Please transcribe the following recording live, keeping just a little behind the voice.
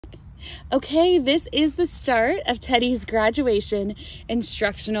Okay, this is the start of Teddy's graduation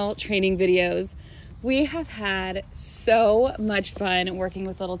instructional training videos. We have had so much fun working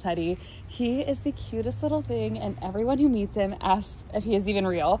with little Teddy. He is the cutest little thing, and everyone who meets him asks if he is even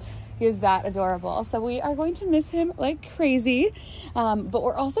real. He is that adorable. So we are going to miss him like crazy, but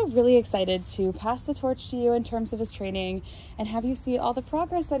we're also really excited to pass the torch to you in terms of his training and have you see all the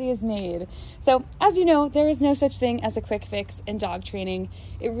progress that he has made. So as you know, there is no such thing as a quick fix in dog training.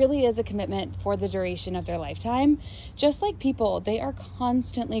 It really is a commitment for the duration of their lifetime. Just like people, they are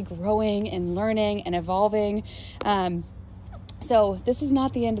constantly growing and learning and evolving. So this is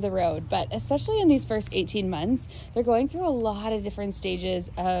not the end of the road, but especially in these first 18 months, they're going through a lot of different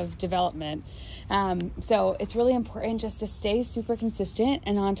stages of development. So it's really important just to stay super consistent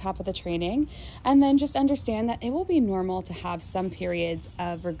and on top of the training, and then just understand that it will be normal to have some periods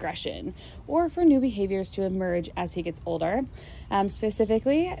of regression or for new behaviors to emerge as he gets older.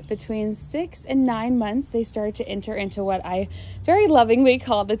 Specifically, between 6 and 9 months, they start to enter into what I very lovingly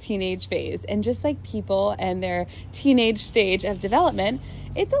call the teenage phase. And just like people and their teenage stage of development,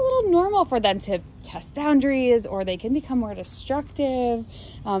 it's a little normal for them to test boundaries, or they can become more destructive,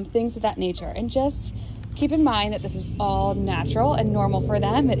 things of that nature. And just keep in mind that this is all natural and normal for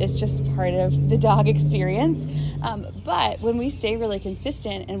them. It is just part of the dog experience. But when we stay really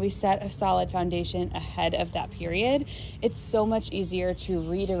consistent and we set a solid foundation ahead of that period, it's so much easier to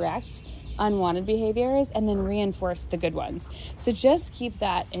redirect unwanted behaviors and then reinforce the good ones. So just keep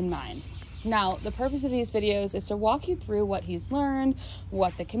that in mind. Now, the purpose of these videos is to walk you through what he's learned,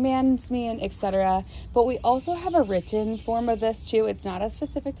 what the commands mean, etc. But we also have a written form of this too. It's not as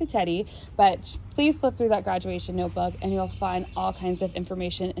specific to Teddy, but please flip through that graduation notebook and you'll find all kinds of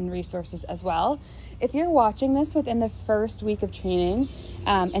information and resources as well. If you're watching this within the first week of training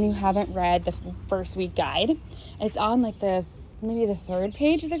and you haven't read the first week guide, it's on like maybe the third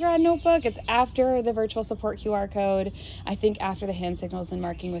page of the grad notebook. It's after the virtual support QR code. I think after the hand signals and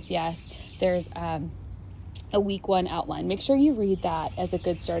marking with yes, there's a week 1 outline. Make sure you read that as a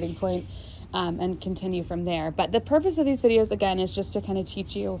good starting point and continue from there. But the purpose of these videos, again, is just to kind of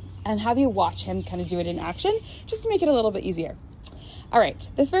teach you and have you watch him kind of do it in action, just to make it a little bit easier. All right,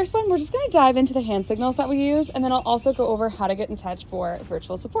 this first one, we're just going to dive into the hand signals that we use, and then I'll also go over how to get in touch for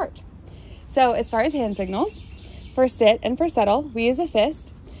virtual support. So as far as hand signals, for sit and for settle, we use a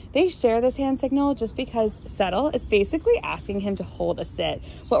fist. They share this hand signal just because settle is basically asking him to hold a sit.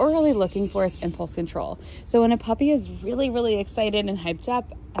 What we're really looking for is impulse control. So when a puppy is really, really excited and hyped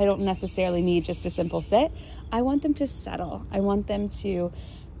up, I don't necessarily need just a simple sit. I want them to settle. I want them to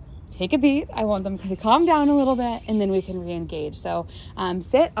take a beat. I want them to calm down a little bit, and then we can re-engage. So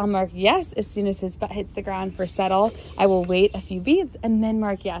sit, I'll mark yes as soon as his butt hits the ground. For settle, I will wait a few beats and then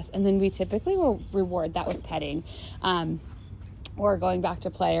mark yes. And then we typically will reward that with petting or going back to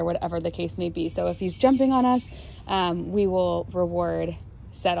play or whatever the case may be. So if he's jumping on us, we will reward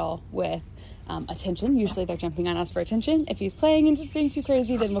settle with attention. Usually they're jumping on us for attention. If he's playing and just being too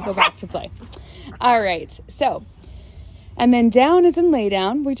crazy, then we'll go back to play. All right, so and then down is in lay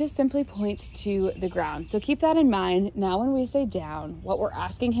down. We just simply point to the ground. So keep that in mind. Now when we say down, what we're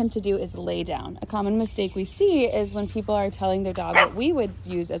asking him to do is lay down. A common mistake we see is when people are telling their dog what we would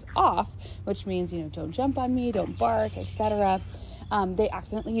use as off, which means, don't jump on me, don't bark, etc. They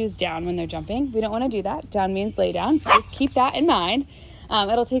accidentally use down when they're jumping. We don't want to do that. Down means lay down. So just keep that in mind.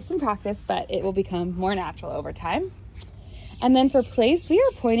 It'll take some practice, but it will become more natural over time. And then for place, we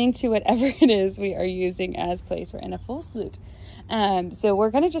are pointing to whatever it is we are using as place. We're in a full sploot. So we're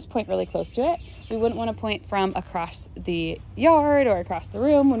going to just point really close to it. We wouldn't want to point from across the yard or across the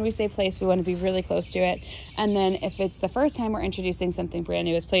room. When we say place, we want to be really close to it. And then if it's the first time we're introducing something brand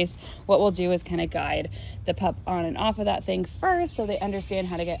new as place, what we'll do is kind of guide the pup on and off of that thing first so they understand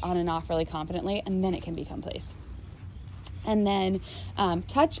how to get on and off really confidently, and then it can become place. And then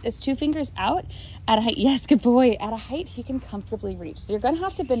touch is 2 fingers out at a height. Yes, good boy. At a height he can comfortably reach. So you're going to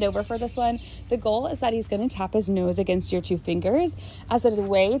have to bend over for this one. The goal is that he's going to tap his nose against your 2 fingers as a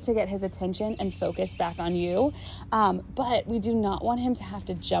way to get his attention and focus back on you. But we do not want him to have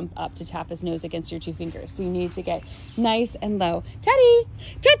to jump up to tap his nose against your 2 fingers. So you need to get nice and low. Teddy,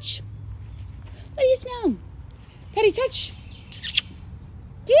 touch. What do you smell? Teddy, touch.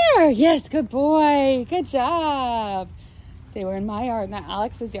 Here. Yes, good boy. Good job. They were in my yard, not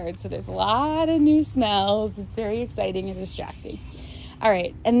Alex's yard, so there's a lot of new smells. It's very exciting and distracting. All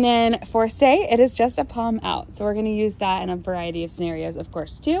right, and then for stay, it is just a palm out. So we're gonna use that in a variety of scenarios, of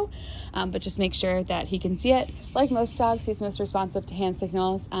course, too, but just make sure that he can see it. Like most dogs, he's most responsive to hand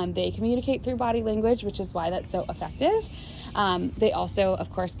signals. They communicate through body language, which is why that's so effective. They also,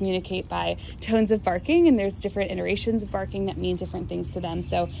 of course, communicate by tones of barking, and there's different iterations of barking that mean different things to them.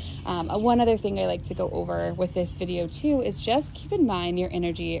 So one other thing I like to go over with this video too is just keep in mind your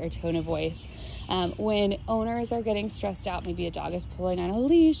energy or tone of voice. When owners are getting stressed out, maybe a dog is pulling on a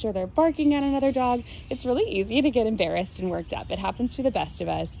leash or they're barking at another dog, it's really easy to get embarrassed and worked up. It happens to the best of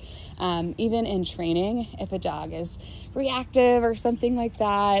us. Even in training, if a dog is reactive or something like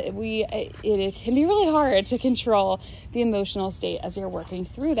that, it can be really hard to control the emotional state as you're working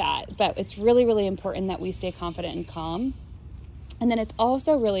through that. But it's really, really important that we stay confident and calm. And then it's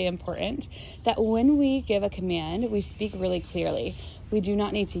also really important that when we give a command, we speak really clearly. We do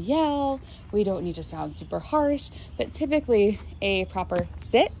not need to yell. We don't need to sound super harsh, but typically a proper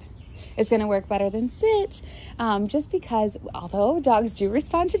sit is going to work better than sit, just because although dogs do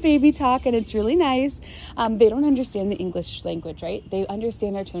respond to baby talk and it's really nice, they don't understand the English language, right? They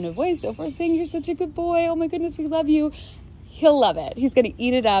understand our tone of voice. So if we're saying, "You're such a good boy, oh my goodness, we love you," he'll love it. He's going to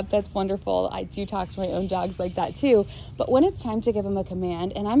eat it up. That's wonderful. I do talk to my own dogs like that too. But when it's time to give him a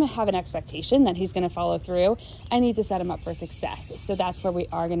command and I have an expectation that he's going to follow through, I need to set him up for success. So that's where we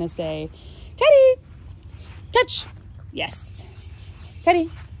are going to say, "Teddy, touch." Yes. "Teddy,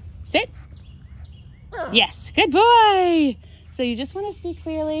 sit." Yes. Good boy. So you just want to speak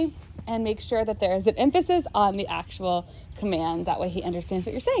clearly and make sure that there is an emphasis on the actual command. That way he understands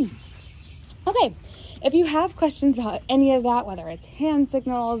what you're saying. Okay. If you have questions about any of that, whether it's hand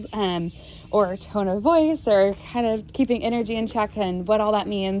signals or tone of voice or kind of keeping energy in check and what all that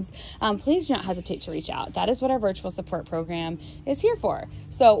means, please do not hesitate to reach out. That is what our virtual support program is here for.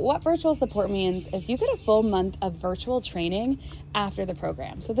 So what virtual support means is you get a full month of virtual training after the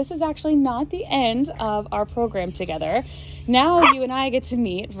program. So this is actually not the end of our program together. Now you and I get to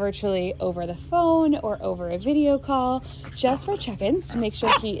meet virtually over the phone or over a video call just for check-ins to make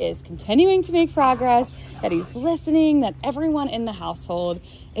sure he is continuing to make progress, that he's listening, that everyone in the household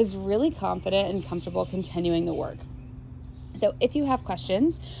is really confident and comfortable continuing the work. So if you have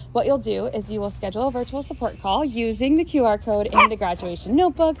questions, what you'll do is you will schedule a virtual support call using the QR code in the graduation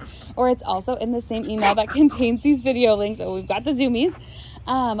notebook, or it's also in the same email that contains these video links. So we've got the Zoomies,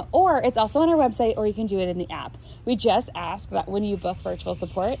 or it's also on our website, or you can do it in the app. We just ask that when you book virtual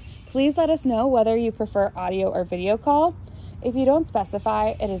support, please let us know whether you prefer audio or video call. If you don't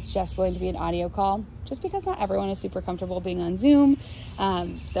specify, it is just going to be an audio call, just because not everyone is super comfortable being on Zoom.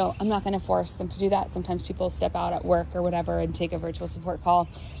 So I'm not going to force them to do that. Sometimes people step out at work or whatever and take a virtual support call.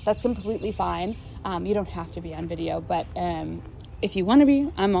 That's completely fine. You don't have to be on video, but if you want to be,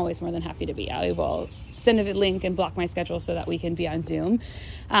 I'm always more than happy to be. I will send a link and block my schedule so that we can be on Zoom.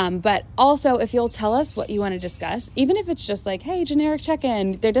 But also, if you'll tell us what you want to discuss, even if it's just like, hey, generic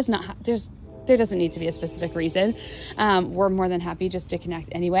check-in, there doesn't need to be a specific reason. We're more than happy just to connect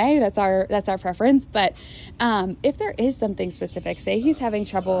anyway. That's our preference. But if there is something specific, say he's having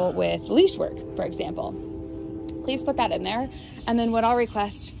trouble with leash work, for example, please put that in there. And then what I'll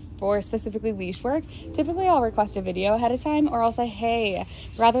request for specifically leash work, typically I'll request a video ahead of time, or I'll say, hey,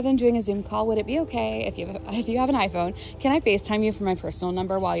 rather than doing a Zoom call, would it be okay if you have an iPhone, can I FaceTime you from my personal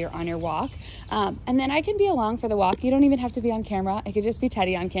number while you're on your walk? And then I can be along for the walk. You don't even have to be on camera. It could just be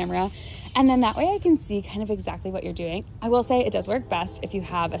Teddy on camera. And then that way I can see kind of exactly what you're doing. I will say it does work best if you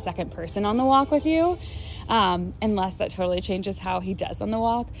have a second person on the walk with you, unless that totally changes how he does on the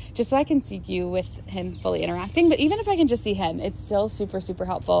walk, just so I can see you with him fully interacting. But even if I can just see him, it's still super, super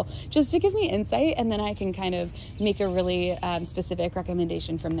helpful just to give me insight, and then I can kind of make a really specific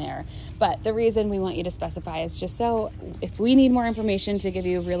recommendation from there. But the reason we want you to specify is just so if we need more information to give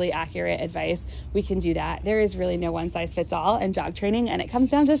you really accurate advice, we can do that. There is really no one size fits all in dog training, and it comes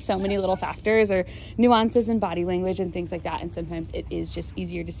down to so many little factors or nuances in body language and things like that. And sometimes it is just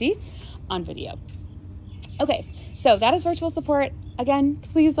easier to see on video. Okay, so that is virtual support. Again,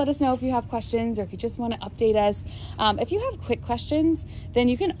 please let us know if you have questions or if you just want to update us. If you have quick questions, then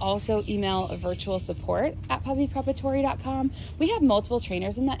you can also email virtualsupport@puppypreparatory.com. We have multiple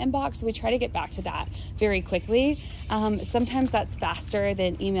trainers in that inbox, so we try to get back to that very quickly. Sometimes that's faster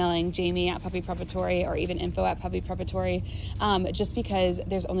than emailing Jamie@puppypreparatory or even info@puppypreparatory, just because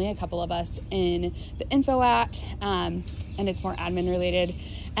there's only a couple of us in the info and it's more admin related.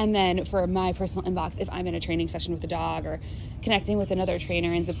 And then for my personal inbox, if I'm in a training session with a dog or connecting with another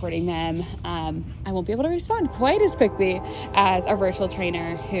trainer and supporting them, I won't be able to respond quite as quickly as our virtual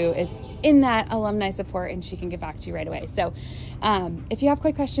trainer who is in that alumni support, and she can get back to you right away. So if you have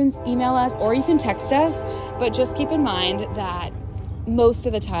quick questions, email us or you can text us, but just keep in mind that most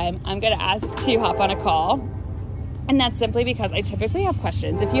of the time I'm going to ask to hop on a call. And that's simply because I typically have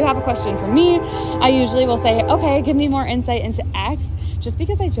questions. If you have a question for me, I usually will say, okay, give me more insight into X, just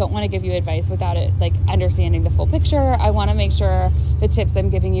because I don't want to give you advice without it, like, understanding the full picture. I want to make sure the tips I'm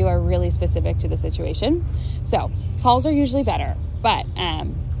giving you are really specific to the situation. So calls are usually better, but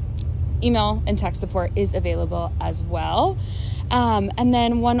email and text support is available as well. And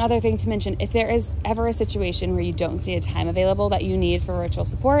then one other thing to mention, if there is ever a situation where you don't see a time available that you need for virtual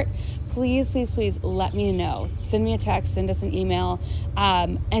support, please let me know. Send me a text, send us an email,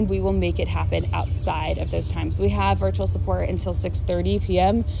 and we will make it happen outside of those times. We have virtual support until 6:30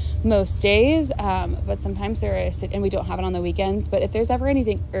 p.m. most days, but sometimes there is, and we don't have it on the weekends. But if there's ever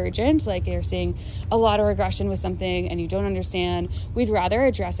anything urgent, like you're seeing a lot of regression with something and you don't understand, we'd rather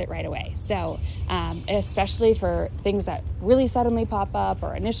address it right away. So especially for things that really suddenly pop up,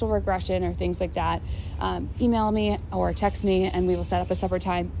 or initial regression or things like that, email me or text me and we will set up a separate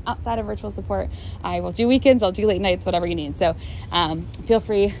time outside of virtual support. I will do weekends, I'll do late nights, whatever you need. So feel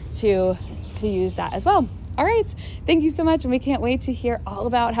free to use that as well. All right, thank you so much, and we can't wait to hear all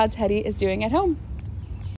about how Teddy is doing at home.